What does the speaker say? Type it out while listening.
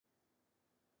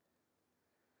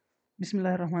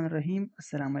Bismillahirrahmanirrahim.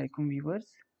 Assalamu alaikum viewers.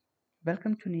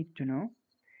 Welcome to Need to Know.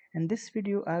 In this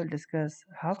video, I will discuss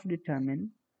how to determine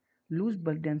loose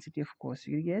bulk density of coarse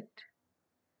aggregate,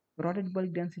 rotted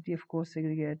bulk density of coarse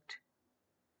aggregate,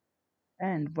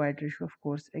 and wide ratio of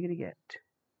coarse aggregate.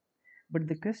 But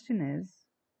the question is,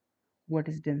 what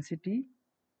is density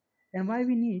and why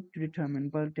we need to determine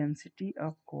bulk density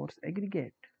of coarse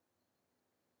aggregate?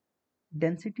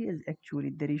 Density is actually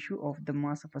the ratio of the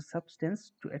mass of a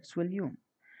substance to its volume,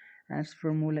 and its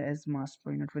formula is mass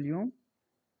per unit volume.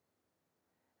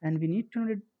 And we need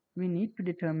to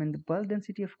determine the bulk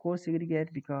density of coarse aggregate,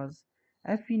 because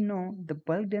if we know the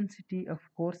bulk density of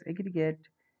coarse aggregate,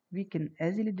 we can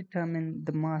easily determine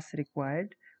the mass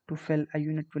required to fill a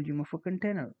unit volume of a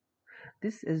container.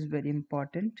 This is very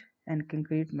important in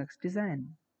concrete mix design.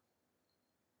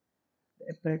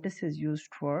 The apparatus is used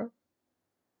for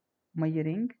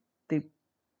measuring the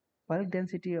bulk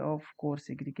density of coarse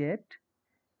aggregate.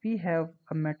 We have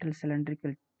a metal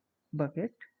cylindrical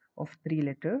bucket of 3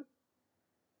 liter,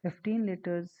 15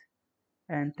 liters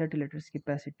and 30 liters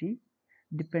capacity,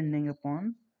 depending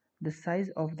upon the size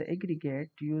of the aggregate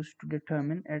used to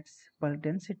determine its bulk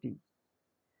density.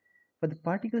 For the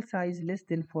particle size less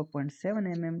than 4.7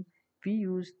 mm, we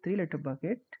use 3 liter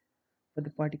bucket. For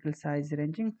the particle size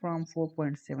ranging from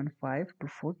 4.75 to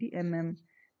 40 mm,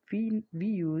 we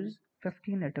use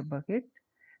 15 liter bucket,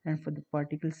 and for the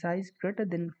particle size greater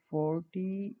than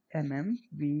 40 mm,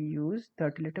 we use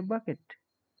 30 liter bucket.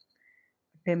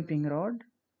 A tamping rod,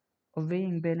 a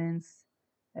weighing balance,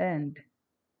 and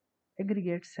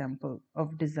aggregate sample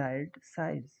of desired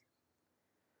size.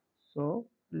 So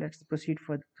let's proceed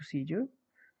for the procedure.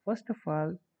 First of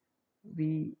all,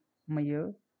 we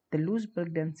measure the loose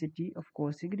bulk density of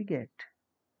coarse aggregate,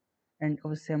 and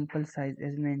our sample size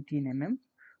is 19 mm.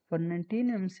 For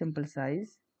 19 mm sample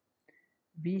size,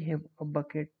 we have a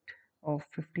bucket of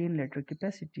 15 liter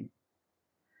capacity.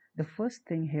 The first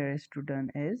thing here is to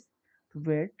done is to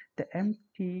weight the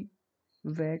empty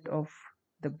weight of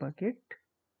the bucket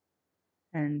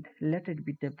and let it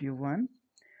be W1.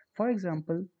 For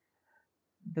example,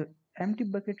 the empty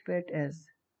bucket weight is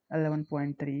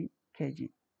 11.3 kg.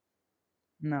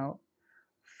 Now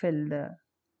fill the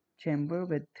chamber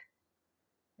with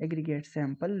aggregate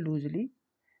sample loosely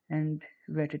and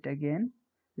weight it again.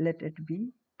 Let it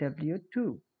be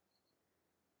W2.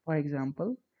 For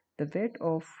example, the weight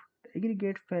of the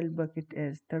aggregate filled bucket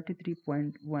is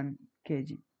 33.1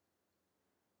 kg.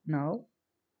 Now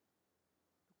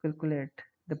to calculate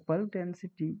the bulk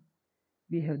density,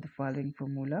 we have the following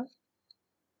formula.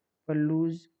 For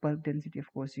loose bulk density of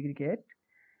coarse aggregate,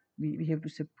 we have to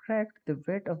subtract the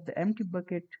weight of the empty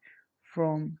bucket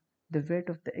from the weight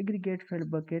of the aggregate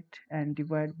filled bucket and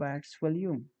divide by its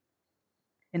volume.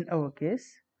 In our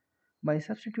case, by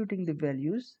substituting the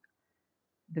values,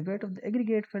 the weight of the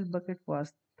aggregate filled bucket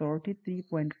was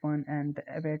 33.1 and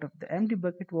the weight of the empty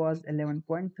bucket was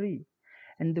 11.3,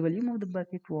 and the volume of the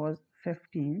bucket was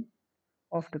 15.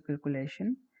 After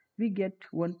calculation, we get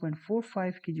 1.45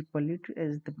 kg per liter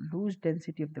as the loose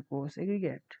density of the coarse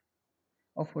aggregate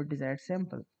of our desired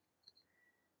sample.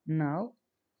 Now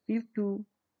we have to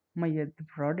measure the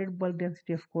rotted bulk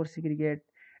density of coarse aggregate,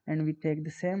 and we take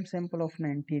the same sample of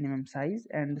 19 mm size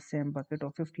and the same bucket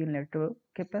of 15 liter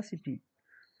capacity.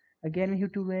 Again we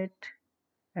have to weight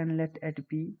and let it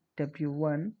be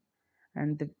W1,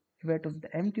 and the weight of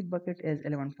the empty bucket is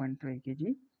 11.3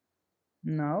 kg.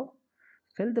 Now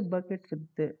fill the bucket with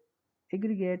the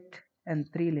aggregate in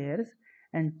 3 layers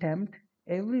and tempt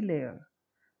every layer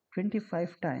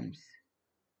 25 times.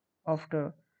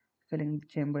 After filling the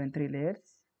chamber in 3 layers,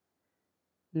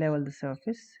 level the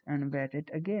surface and weight it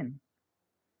again.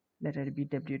 Let it be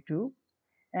W2,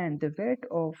 and the weight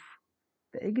of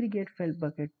the aggregate filled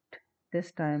bucket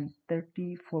this time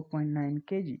 34.9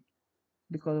 kg.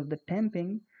 Because of the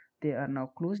tamping, they are now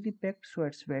closely packed, so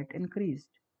its weight increased.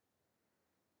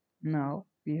 Now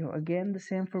we have again the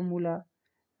same formula,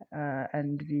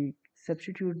 and we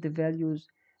substitute the values,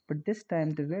 but this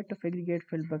time the weight of aggregate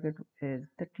filled bucket is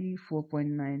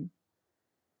 34.9.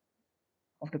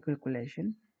 After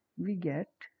calculation, we get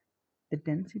the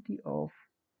density of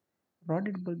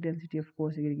rotted bulk density of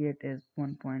coarse aggregate is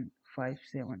 1.57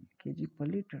 kg per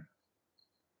liter.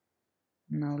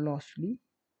 Now lastly,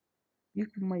 we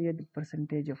have to measure the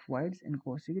percentage of voids in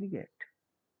coarse aggregate.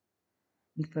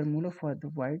 The formula for the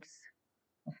voids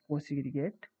of coarse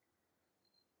aggregate,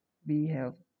 we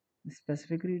have the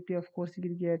specific gravity of coarse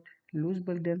aggregate, loose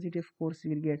bulk density of coarse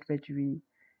aggregate, which we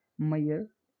measure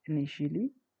initially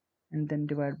and then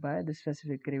divide by the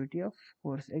specific gravity of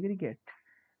coarse aggregate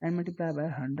and multiply by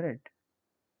 100.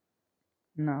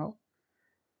 Now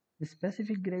The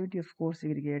specific gravity of coarse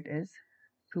aggregate is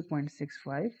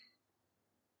 2.65,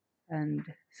 and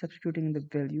substituting the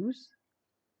values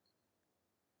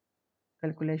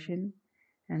calculation,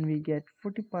 and we get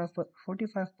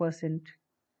 45%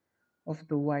 of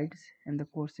the voids in the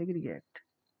coarse aggregate.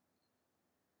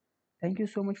 Thank you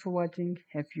so much for watching.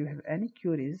 If you have any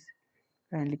queries,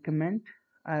 kindly comment.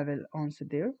 I will answer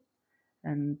there.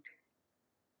 And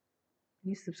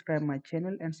please subscribe my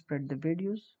channel and spread the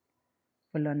videos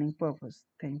for learning purpose.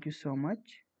 Thank you so much.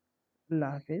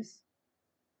 Allah Hafiz.